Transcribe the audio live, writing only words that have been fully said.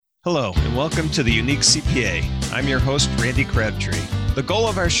Hello, and welcome to the Unique CPA. I'm your host, Randy Crabtree. The goal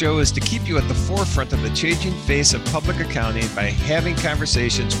of our show is to keep you at the forefront of the changing face of public accounting by having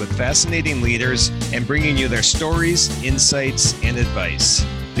conversations with fascinating leaders and bringing you their stories, insights, and advice.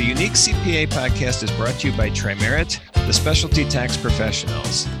 The Unique CPA podcast is brought to you by Trimerit, the specialty tax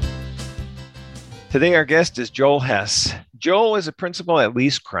professionals. Today, our guest is Joel Hess. Joel is a principal at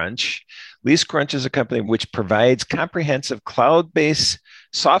Lease. Lease is a company which provides comprehensive cloud-based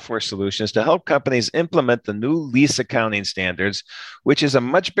software solutions to help companies implement the new lease accounting standards, which is a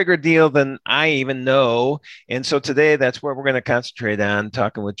much bigger deal than I even know. And so today, that's what we're going to concentrate on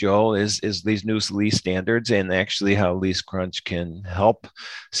talking with Joel is these new lease standards and actually how Lease can help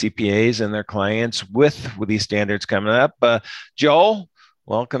CPAs and their clients with these standards coming up. Joel,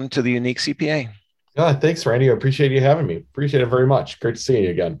 welcome to the Unique CPA. Thanks, Randy. I appreciate you having me. Appreciate it very much. Great to see you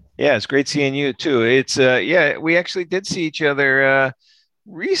again. Yeah, it's great seeing you too. It's we actually did see each other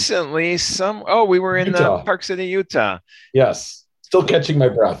recently. We were in Park City, Utah. Yes, still catching my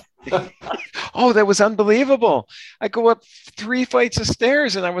breath. Oh, that was unbelievable. I go up 3 flights of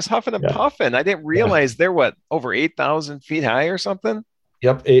stairs and I was huffing and puffing. I didn't realize they're over 8,000 feet high or something.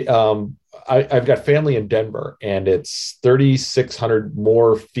 Yep. I've got family in Denver, and it's 3,600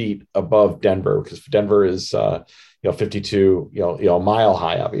 more feet above Denver because Denver is 52 mile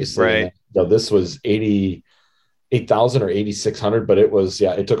high, obviously. Right. And, this was 88,000 or 8,600, but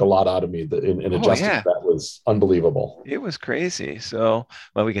it took a lot out of me in adjusting. That was unbelievable. It was crazy. So,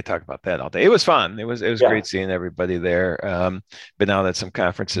 we could talk about that all day. It was fun. It was great seeing everybody there. Been out at some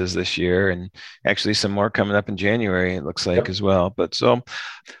conferences this year, and actually some more coming up in January, it looks like as well.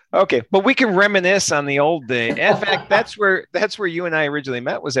 Okay, but we can reminisce on the old day. In fact, that's where you and I originally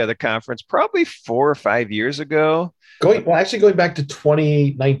met, was at a conference probably 4 or 5 years ago. Going back to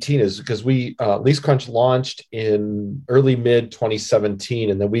 2019 is because we Lease launched in mid 2017,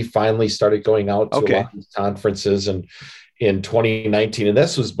 and then we finally started going out to a lot of these conferences in 2019, and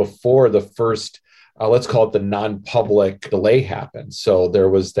this was before the first let's call it the non-public delay happened. So there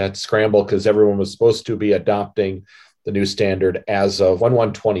was that scramble because everyone was supposed to be adopting the new standard as of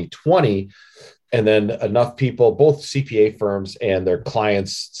 1/1/2020. And then enough people, both CPA firms and their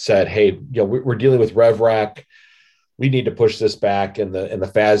clients, said, hey, we're dealing with RevRec. We need to push this back. And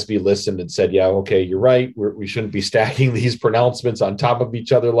the FASB listened and said, yeah, okay, you're right. We shouldn't be stacking these pronouncements on top of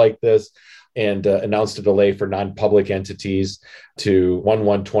each other like this, and announced a delay for non-public entities to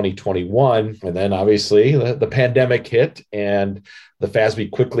 1/1/2021. And then obviously the pandemic hit, and the FASB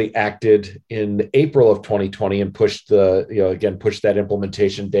quickly acted in April of 2020 and pushed that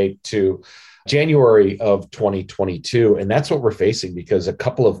implementation date to January of 2022. And that's what we're facing, because a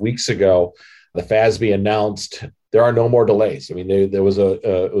couple of weeks ago, the FASB announced there are no more delays. I mean, there was a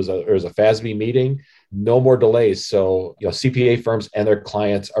FASB meeting, no more delays. So, CPA firms and their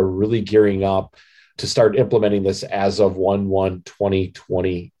clients are really gearing up to start implementing this as of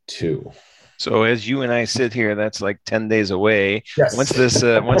 1/1/2022. So as you and I sit here, that's like 10 days away. Yes. Once this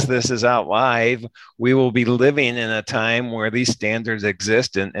is out live, we will be living in a time where these standards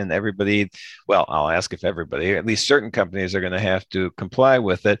exist, and everybody, I'll ask if everybody, at least certain companies, are going to have to comply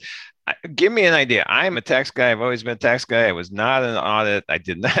with it. Give me an idea. I'm a tax guy. I've always been a tax guy. I was not an audit. I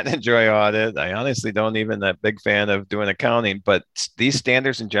did not enjoy audit. I honestly don't even a big fan of doing accounting, but these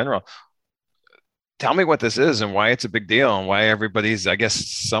standards in general, tell me what this is and why it's a big deal and why everybody's, I guess,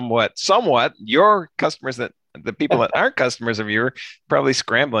 somewhat your customers, that the people that aren't customers of yours, probably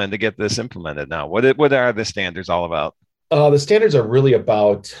scrambling to get this implemented now. What are the standards all about? The standards are really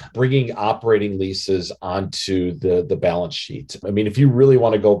about bringing operating leases onto the balance sheet. I mean, if you really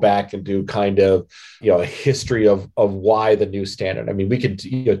want to go back and do kind of, a history of why the new standard, I mean, we could,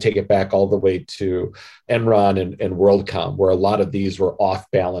 take it back all the way to Enron and WorldCom, where a lot of these were off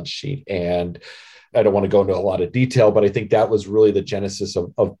balance sheet. And I don't want to go into a lot of detail, but I think that was really the genesis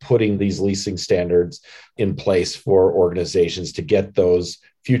of putting these leasing standards in place for organizations to get those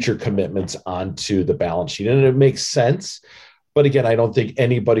future commitments onto the balance sheet. And it makes sense. But again, I don't think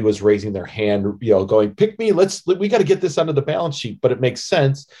anybody was raising their hand, going, pick me, we got to get this onto the balance sheet, but it makes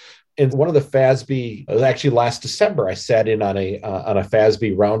sense. And one of the FASB, actually last December, I sat in on a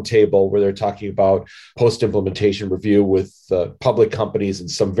FASB roundtable where they're talking about post-implementation review with public companies and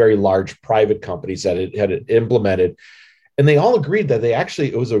some very large private companies that had it implemented. And they all agreed that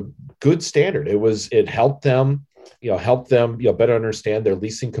it was a good standard. It helped them better understand their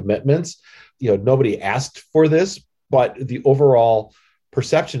leasing commitments. Nobody asked for this, but the overall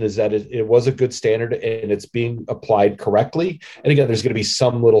perception is that it was a good standard and it's being applied correctly. And again, there's going to be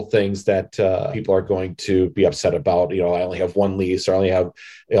some little things that people are going to be upset about. I only have one lease, or I only have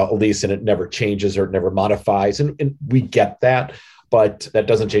a lease and it never changes or it never modifies. And we get that. but that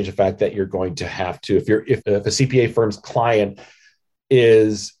doesn't change the fact that you're going to have to, if a CPA firm's client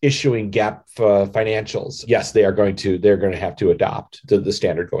is issuing GAAP financials, yes, they're going to have to adopt the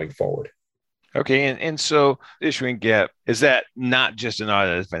standard going forward. Okay. And so issuing GAAP, is that not just an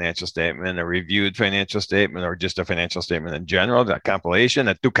audited financial statement, a reviewed financial statement, or just a financial statement in general? That compilation?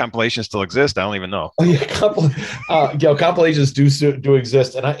 Do compilations still exist? I don't even know. Oh yeah, compilations do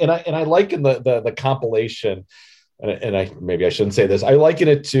exist, and I liken the compilation, and maybe I shouldn't say this. I liken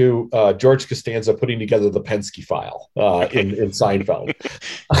it to George Costanza putting together the Penske file in Seinfeld.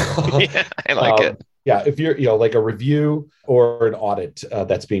 Yeah, I like it. Yeah, if you're like a review or an audit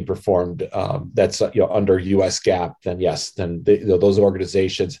that's being performed that's under U.S. GAAP, then yes, then those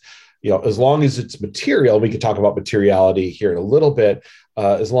organizations, as long as it's material, we can talk about materiality here in a little bit.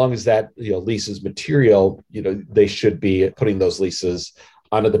 As long as that lease is material, they should be putting those leases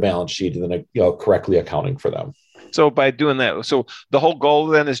onto the balance sheet and then correctly accounting for them. So by doing that, so the whole goal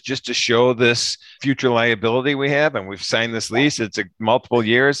then is just to show this future liability we have, and we've signed this lease. It's multiple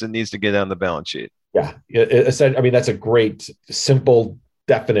years. It needs to get on the balance sheet. Yeah, that's a great, simple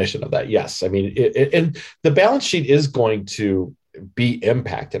definition of that. Yes, I mean, and the balance sheet is going to be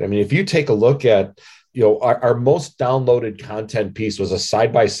impacted. I mean, if you take a look at, our most downloaded content piece was a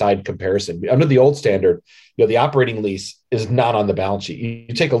side-by-side comparison. Under the old standard, the operating lease is not on the balance sheet.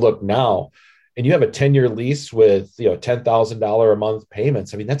 You take a look now, and you have a 10-year lease with, $10,000 a month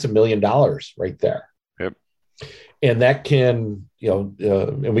payments. I mean, that's $1 million right there. Yep. And that can,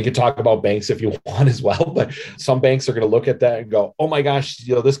 and we could talk about banks if you want as well, but some banks are going to look at that and go, oh my gosh,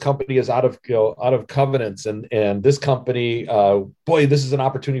 this company is out of covenants. And this company, boy, this is an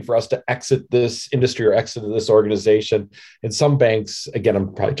opportunity for us to exit this industry or exit this organization. And some banks, again,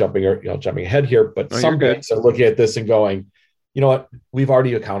 I'm probably jumping ahead here, but some banks are looking at this and going, you know what, we've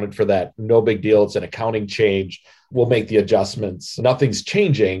already accounted for that. No big deal. It's an accounting change. We'll make the adjustments. Nothing's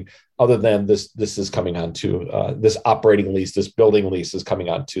changing other than this is coming onto this operating lease, this building lease is coming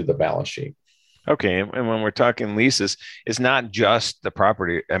onto the balance sheet. Okay. And when we're talking leases, it's not just the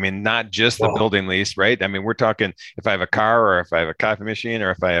property. I mean, not just the building lease, right? I mean, we're talking if I have a car or if I have a coffee machine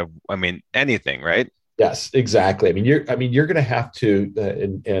or if I have, anything, right? Yes, exactly. I mean, you're going to have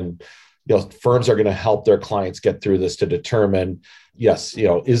to, and firms are going to help their clients get through this to determine, yes,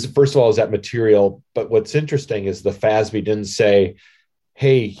 is that material? But what's interesting is the FASB didn't say,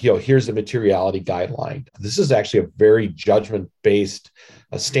 hey, here's a materiality guideline. This is actually a very judgment-based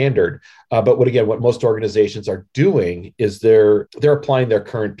standard. But what most organizations are doing is they're applying their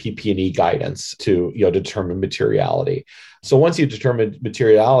current PP&E guidance to determine materiality. So once you determine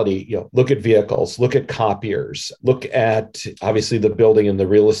materiality, look at vehicles, look at copiers, look at obviously the building and the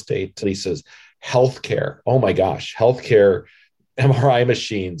real estate leases, healthcare. Oh my gosh, healthcare, MRI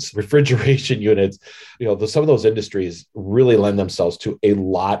machines, refrigeration units, some of those industries really lend themselves to a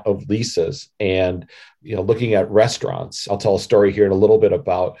lot of leases. And, looking at restaurants, I'll tell a story here in a little bit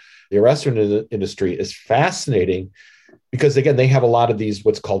about the restaurant industry is fascinating because, again, they have a lot of these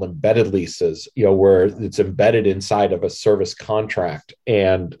what's called embedded leases, where it's embedded inside of a service contract.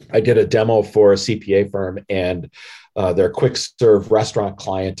 And I did a demo for a CPA firm and their quick serve restaurant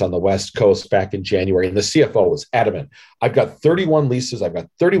client on the West Coast back in January. And the CFO was adamant. I've got 31 leases. I've got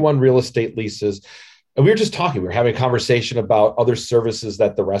 31 real estate leases. And we were just talking. We were having a conversation about other services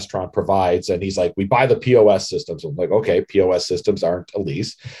that the restaurant provides. And he's like, we buy the POS systems. I'm like, okay, POS systems aren't a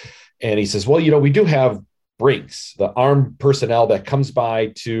lease. And he says, well, we do have Brinks, the armed personnel that comes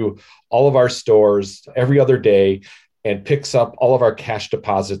by to all of our stores every other day and picks up all of our cash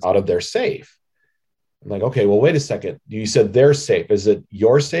deposits out of their safe. I'm like, okay, well, wait a second. You said their safe. Is it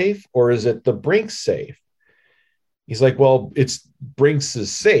your safe or is it the Brinks safe? He's like, well, it's Brinks'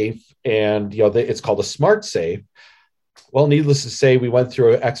 safe and, it's called a smart safe. Well, needless to say, we went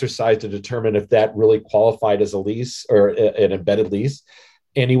through an exercise to determine if that really qualified as a lease or an embedded lease.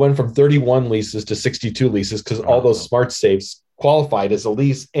 And he went from 31 leases to 62 leases because all those smart safes qualified as a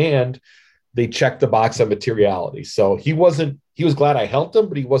lease and they checked the box on materiality. So he was glad I helped him,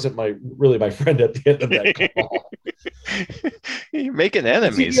 but he wasn't really my friend at the end of that call. You're making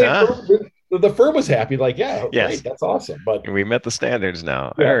enemies, huh? The firm was happy. Like, yeah, yes. Right, that's awesome. But we met the standards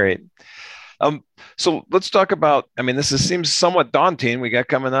now. Yeah. All right. So let's talk about, seems somewhat daunting. We got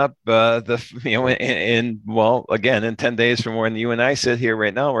coming up, in 10 days from when you and I sit here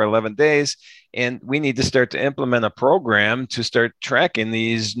right now, we're 11 days, and we need to start to implement a program to start tracking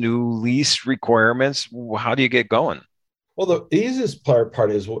these new lease requirements. How do you get going? Well, the easiest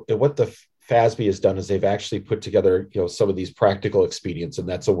part is what the FASB has done is they've actually put together, some of these practical expedients, and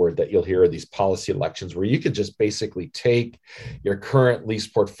that's a word that you'll hear, these policy elections, where you could just basically take your current lease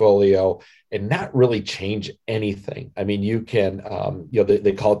portfolio and not really change anything. I mean, you can,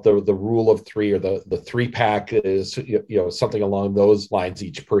 they call it the rule of three, or the three pack is, something along those lines.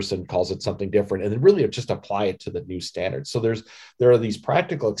 Each person calls it something different, and then really just apply it to the new standard. So there are these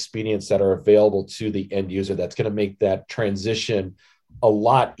practical expedients that are available to the end user that's going to make that transition a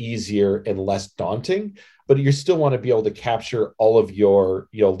lot easier and less daunting, but you still want to be able to capture all of your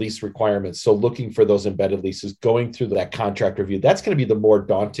lease requirements. So looking for those embedded leases, going through that contract review, that's going to be the more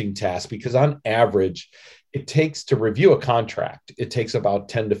daunting task, because on average, it takes to review a contract, it takes about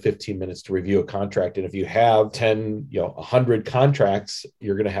 10 to 15 minutes to review a contract. And if you have 10, 100 contracts,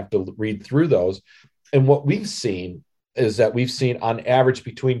 you're going to have to read through those. And what we've seen is that we've seen on average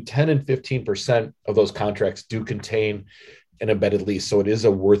between 10 and 15% of those contracts do contain an embedded lease. So it is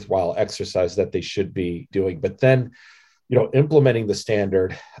a worthwhile exercise that they should be doing. But then, implementing the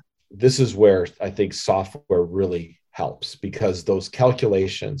standard, this is where I think software really helps, because those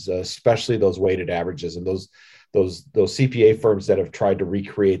calculations, especially those weighted averages, and those CPA firms that have tried to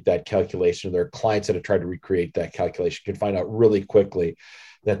recreate that calculation, their clients that have tried to recreate that calculation, can find out really quickly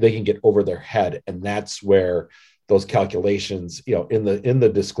that they can get over their head. And that's where those calculations, in the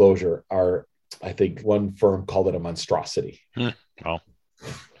disclosure are, I think one firm called it a monstrosity. Well,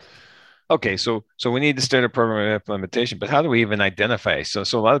 okay. So we need to start a program of implementation, but how do we even identify? So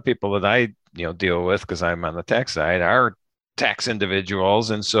a lot of people that I, deal with, because I'm on the tax side, are tax individuals.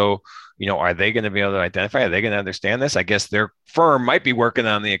 And so, are they going to be able to identify? Are they going to understand this? I guess their firm might be working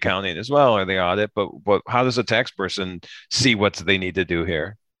on the accounting as well, or the audit, but how does a tax person see what they need to do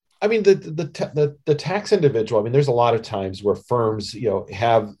here? I mean, the tax individual, I mean, there's a lot of times where firms,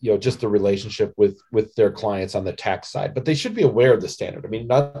 have, just the relationship with their clients on the tax side, but they should be aware of the standard. I mean,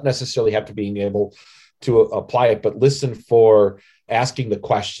 not necessarily have to being able to apply it, but listen for asking the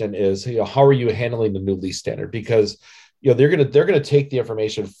question is, how are you handling the new lease standard? Because, they're going to take the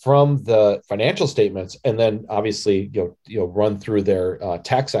information from the financial statements and then obviously, run through their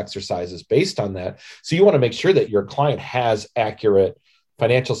tax exercises based on that. So you want to make sure that your client has accurate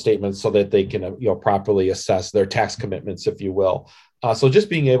financial statements so that they can, properly assess their tax commitments, if you will. So just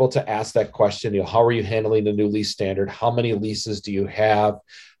being able to ask that question, how are you handling the new lease standard? How many leases do you have?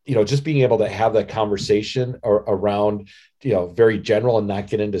 Just being able to have that conversation around, very general and not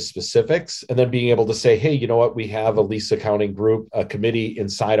get into specifics. And then being able to say, hey, you know what, we have a lease accounting group, a committee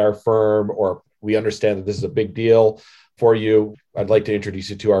inside our firm, or we understand that this is a big deal for you. I'd like to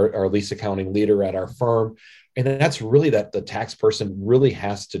introduce you to our lease accounting leader at our firm. And that's really that the tax person really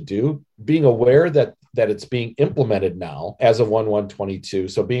has to do, being aware that it's being implemented now as of 1/1/22.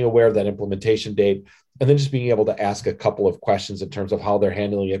 So being aware of that implementation date, and then just being able to ask a couple of questions in terms of how they're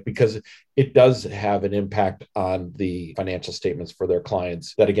handling it, because it does have an impact on the financial statements for their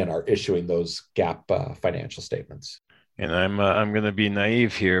clients that, again, are issuing those GAAP financial statements. And I'm going to be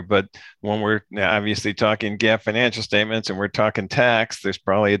naive here, but when we're obviously talking GAAP financial statements and we're talking tax, there's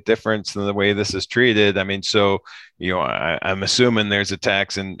probably a difference in the way this is treated. I mean, so I'm assuming there's a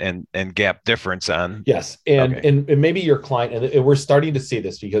tax and GAAP difference on. Yes, and maybe your client, and we're starting to see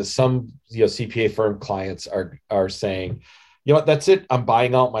this because some CPA firm clients are saying, what, that's it, I'm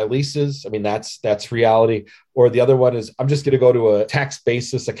buying out my leases. I mean, that's reality. Or the other one is, I'm just going to go to a tax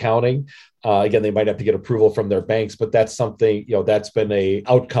basis accounting. Again, they might have to get approval from their banks, but that's something, that's been a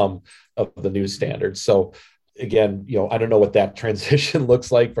outcome of the new standard. So again, I don't know what that transition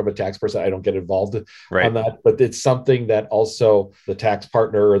looks like from a tax person. I don't get involved on that, but it's something that also the tax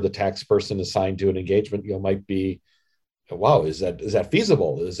partner or the tax person assigned to an engagement, might be, wow, is that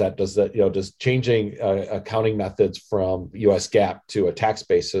feasible? Does changing accounting methods from US GAAP to a tax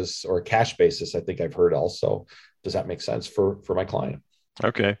basis or a cash basis, I think I've heard also, does that make sense for my client?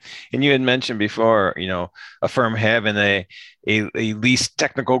 Okay. And you had mentioned before, a firm having a lease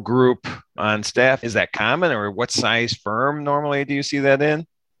technical group on staff. Is that common, or what size firm normally do you see that in?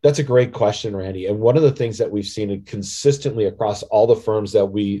 That's a great question, Randy. And one of the things that we've seen consistently across all the firms that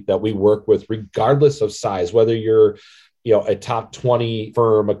we work with, regardless of size, whether you're a top 20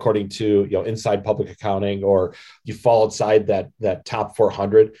 firm according to inside public accounting, or you fall outside that top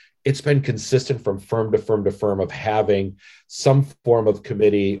 400, it's been consistent from firm to firm to firm of having some form of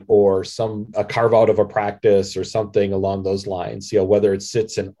committee or a carve out of a practice or something along those lines, whether it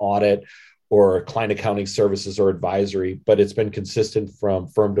sits in audit or client accounting services or advisory, but it's been consistent from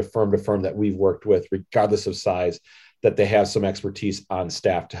firm to firm to firm that we've worked with, regardless of size, that they have some expertise on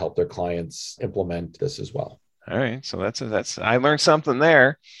staff to help their clients implement this as well. All right. So that's I learned something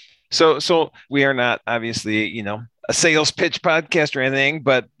there. So we are not obviously, a a sales pitch podcast or anything,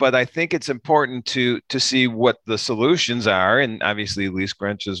 but I think it's important to see what the solutions are, and obviously Lease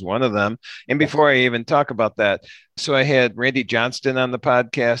Crunch is one of them. And before I even talk about that, so I had Randy Johnston on the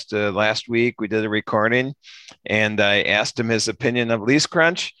podcast last week. We did a recording, and I asked him his opinion of Lease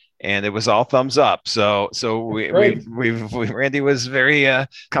Crunch, and it was all thumbs up. So Randy was very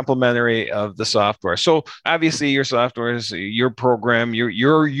complimentary of the software. So obviously your software is your program,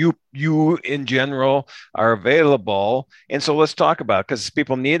 you in general are available. And so let's talk about, because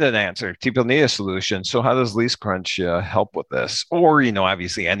people need an answer, people need a solution. So how does Lease Crunch help with this? Or,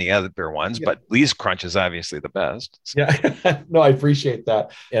 obviously any other ones, but Lease Crunch is obviously the best. Yeah, no, I appreciate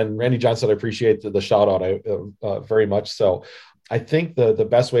that. And Randy Johnson, I appreciate the shout out very much so. I think the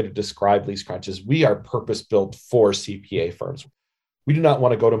best way to describe Lease Crunch is we are purpose built for CPA firms. We do not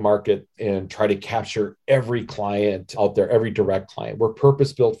want to go to market and try to capture every client out there, every direct client. We're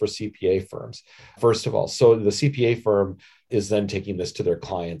purpose built for CPA firms, first of all. So the CPA firm is then taking this to their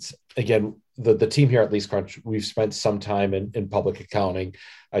clients. Again, the team here at Lease Crunch, we've spent some time in public accounting.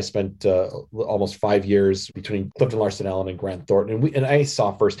 I spent almost 5 years between Clifton Larson Allen and Grant Thornton. And I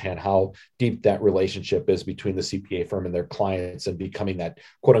saw firsthand how deep that relationship is between the CPA firm and their clients and becoming that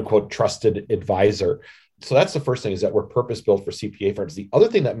quote unquote trusted advisor. So that's the first thing, is that we're purpose built for CPA firms. The other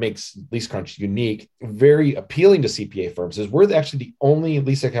thing that makes Lease Crunch unique, very appealing to CPA firms, is we're actually the only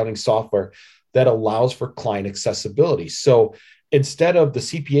lease accounting software that allows for client accessibility. So instead of the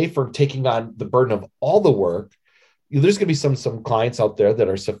CPA firm taking on the burden of all the work, there's going to be some clients out there that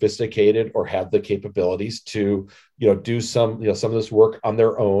are sophisticated or have the capabilities to, do some of this work on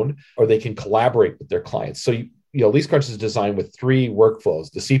their own, or they can collaborate with their clients. So, Lease Crunch is designed with 3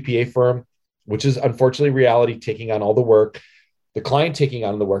 workflows: the CPA firm, which is unfortunately reality, taking on all the work, the client taking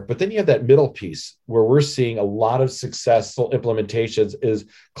on the work. But then you have that middle piece where we're seeing a lot of successful implementations is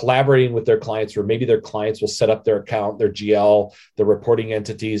collaborating with their clients, where maybe their clients will set up their account, their GL, their reporting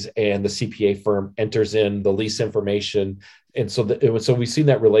entities, and the CPA firm enters in the lease information. And so we've seen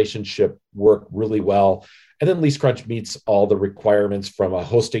that relationship work really well. And then Lease Crunch meets all the requirements from a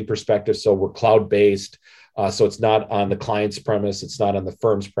hosting perspective. So we're cloud-based. So it's not on the client's premise, it's not on the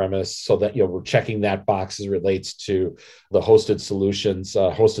firm's premise, so that we're checking that box as it relates to the hosted solutions,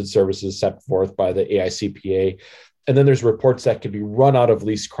 hosted services set forth by the AICPA. And then there's reports that can be run out of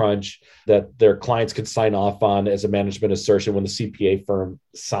Lease Crunch that their clients can sign off on as a management assertion when the CPA firm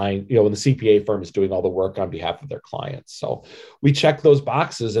when the CPA firm is doing all the work on behalf of their clients. So we check those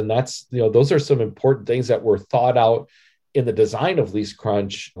boxes, and that's, those are some important things that were thought out in the design of Lease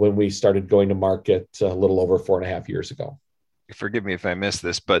Crunch when we started going to market a little over 4.5 years ago. Forgive me if I missed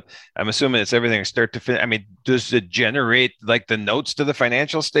this, but I'm assuming it's everything start to finish. I mean, does it generate like the notes to the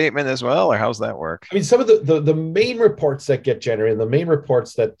financial statement as well, or how's that work? I mean, some of the main reports that get generated, the main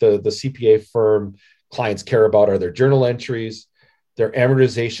reports that the CPA firm clients care about are their journal entries, their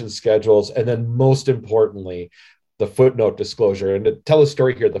amortization schedules, and then most importantly, the footnote disclosure. And to tell a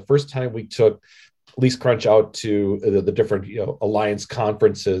story here, the first time we took Lease Crunch out to the different alliance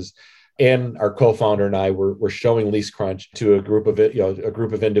conferences, and our co-founder and I were showing Lease Crunch to a group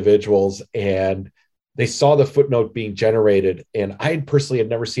of individuals, and they saw the footnote being generated. And I personally had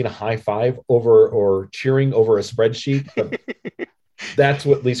never seen a high five over or cheering over a spreadsheet, but that's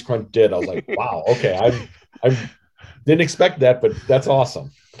what Lease Crunch did. I was like, wow, okay, I didn't expect that, but that's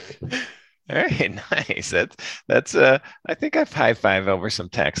awesome. All right, nice. That's I think I've high-fived over some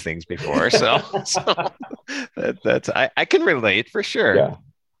tax things before, so that's I can relate for sure.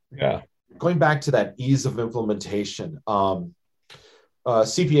 Yeah. Going back to that ease of implementation,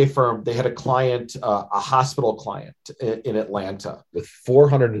 CPA firm, they had a client, a hospital client in Atlanta with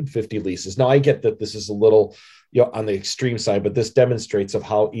 450 leases. Now I get that this is a little, on the extreme side, but this demonstrates of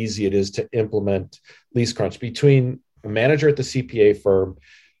how easy it is to implement Lease Crunch between a manager at the CPA firm,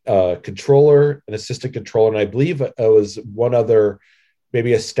 controller, an assistant controller, and I believe it was one other,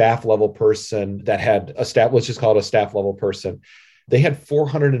 maybe a staff level person that had a staff, let's just call it a staff level person. They had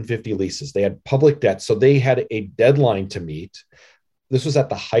 450 leases. They had public debt. So they had a deadline to meet. This was at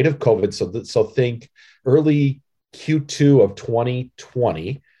the height of COVID. So think early Q2 of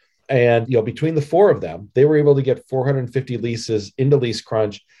 2020. And between the 4 of them, they were able to get 450 leases into Lease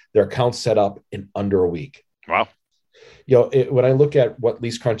Crunch, their accounts set up in under a week. Wow. When I look at what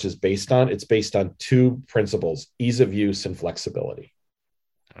Lease Crunch is based on, it's based on 2 principles: ease of use and flexibility.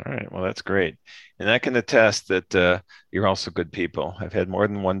 All right. Well, that's great. And I can attest that you're also good people. I've had more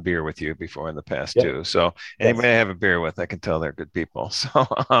than one beer with you before in the past Yep. too. So anybody Yes. I have a beer with, I can tell they're good people.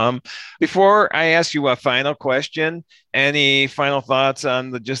 So before I ask you a final question, any final thoughts on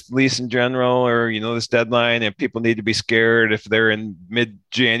the just lease in general, or this deadline? If people need to be scared if they're in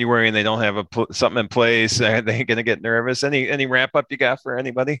mid-January and they don't have something in place, are they going to get nervous? Any wrap up you got for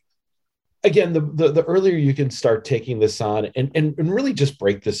anybody? Again, the earlier you can start taking this on and really just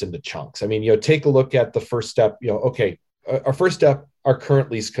break this into chunks. I mean, take a look at the first step. Okay, our first step, our current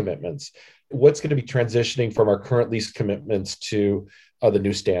lease commitments. What's going to be transitioning from our current lease commitments to the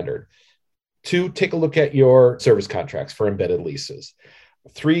new standard? Two, take a look at your service contracts for embedded leases.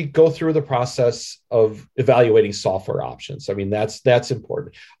 Three, go through the process of evaluating software options. I mean, that's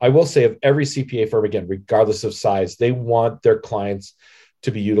important. I will say of every CPA firm, again, regardless of size, they want their clients to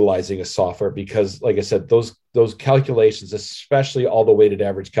be utilizing a software because, like I said, those calculations, especially all the weighted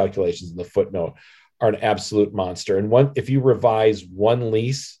average calculations in the footnote, are an absolute monster. And if you revise one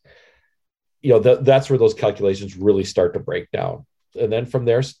lease, that's where those calculations really start to break down. And then from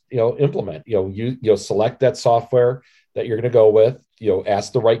there, implement. You'll select that software that you're going to go with.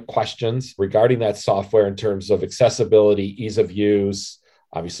 Ask the right questions regarding that software in terms of accessibility, ease of use.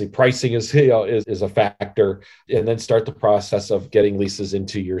 Obviously, pricing is a factor, and then start the process of getting leases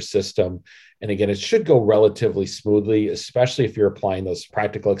into your system. And again, it should go relatively smoothly, especially if you're applying those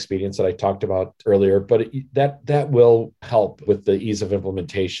practical expedients that I talked about earlier. But that will help with the ease of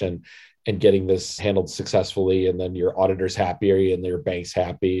implementation and getting this handled successfully. And then your auditor's happy and your bank's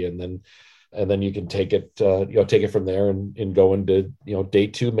happy, and then you can take it from there and go into day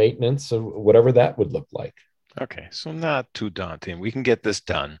two maintenance and whatever that would look like. Okay, so not too daunting. We can get this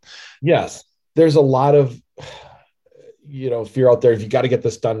done. Yes, there's a lot of fear out there. If you got to get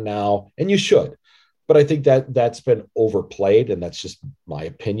this done now, and you should, but I think that's been overplayed, and that's just my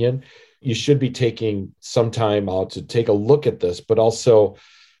opinion. You should be taking some time out to take a look at this, but also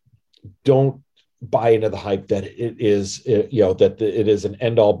don't buy into the hype that it is it is an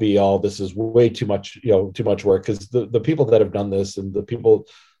end all be all. This is way too much work, because the people that have done this and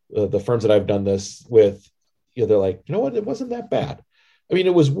the firms that I've done this with, they're like, what, it wasn't that bad. I mean,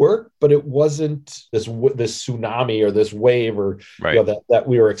 it was work, but it wasn't this tsunami or this wave or Right. That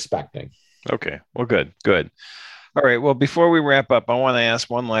we were expecting. Okay. Well, good. All right. Well, before we wrap up, I want to ask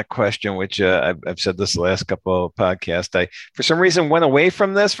one last question, which I've said this the last couple of podcasts. I, for some reason, went away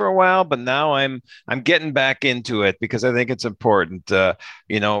from this for a while, but now I'm getting back into it because I think it's important.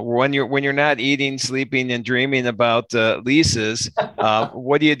 When you're not eating, sleeping, and dreaming about leases,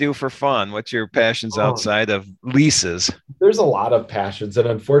 what do you do for fun? What's your passions Oh, outside of leases? there's a lot of passions, and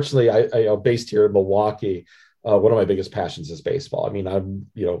unfortunately, I'm based here in Milwaukee. One of my biggest passions is baseball. I mean,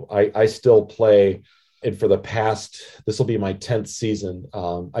 I still play. And for the past, this will be my 10th season.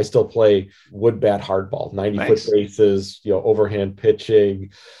 I still play wood bat hardball, 90-foot Nice. bases, overhand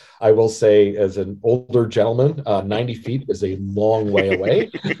pitching. I will say, as an older gentleman, 90 feet is a long way away.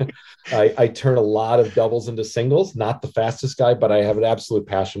 I turn a lot of doubles into singles, not the fastest guy, but I have an absolute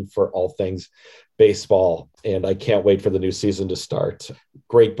passion for all things baseball. And I can't wait for the new season to start.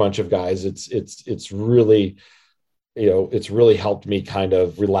 Great bunch of guys. It's really, it's really helped me kind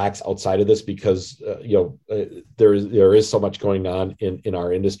of relax outside of this because there is so much going on in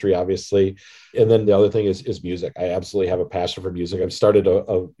our industry, obviously. And then the other thing is music. I absolutely have a passion for music. I've started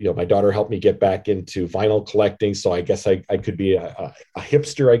my daughter helped me get back into vinyl collecting, so I guess I could be a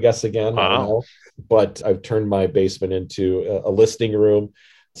hipster, I guess, again. I don't Wow. know, but I've turned my basement into a listening room.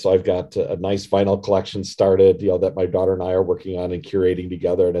 So I've got a nice vinyl collection started, that my daughter and I are working on and curating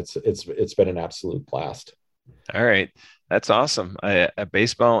together, and it's been an absolute blast. All right. That's awesome.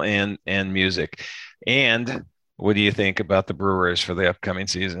 Baseball and music. And what do you think about the Brewers for the upcoming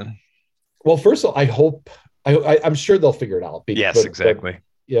season? Well, first of all, I hope I'm sure they'll figure it out. Yes, But exactly.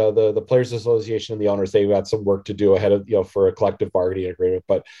 the Players Association and the owners, they've got some work to do ahead of for a collective bargaining agreement.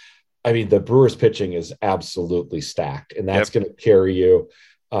 But I mean, the Brewers pitching is absolutely stacked, and that's Yep. going to carry you.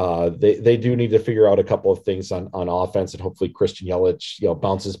 They do need to figure out a couple of things on offense, and hopefully Christian Yelich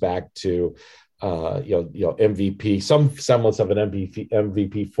bounces back to MVP, some semblance of an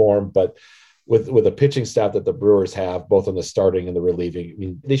MVP form, but with a pitching staff that the Brewers have, both in the starting and the relieving, I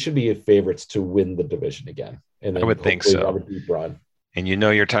mean, they should be favorites to win the division again, and I then would think hopefully have so. a deep run. And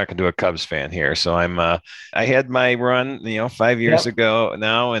you're talking to a Cubs fan here. So I had my run, 5 years Yep. ago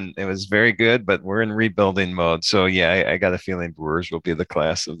now, and it was very good, but we're in rebuilding mode. So yeah, I got a feeling Brewers will be the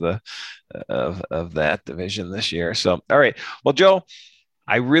class of the of that division this year. So all right. Well, Joe,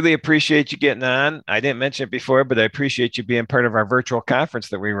 I really appreciate you getting on. I didn't mention it before, but I appreciate you being part of our virtual conference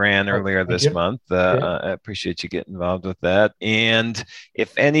that we ran earlier this month. I appreciate you getting involved with that. And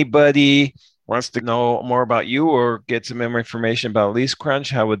if anybody wants to know more about you or get some more information about Lease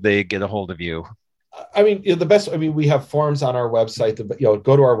Crunch, how would they get a hold of you? I mean, we have forums on our website.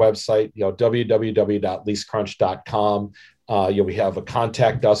 Go to our website, www.leasecrunch.com. We have a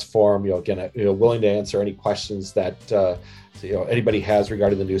contact us form. Willing to answer any questions that anybody has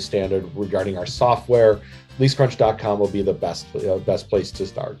regarding the new standard, regarding our software. Leasecrunch.com will be the best place to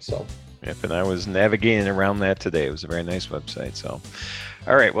start. So. Yep, and I was navigating around that today. It was a very nice website. So,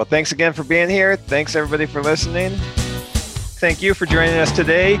 all right. Well, thanks again for being here. Thanks everybody for listening. Thank you for joining us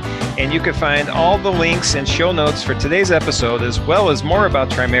today, and you can find all the links and show notes for today's episode, as well as more about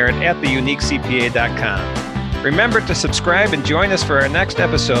Tri-Merit at theuniquecpa.com. Remember to subscribe and join us for our next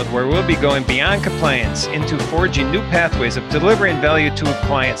episode, where we'll be going beyond compliance into forging new pathways of delivering value to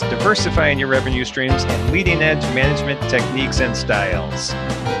clients, diversifying your revenue streams, and leading-edge management techniques and styles.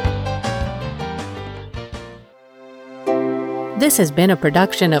 This has been a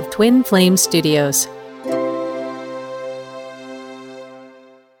production of Twin Flame Studios.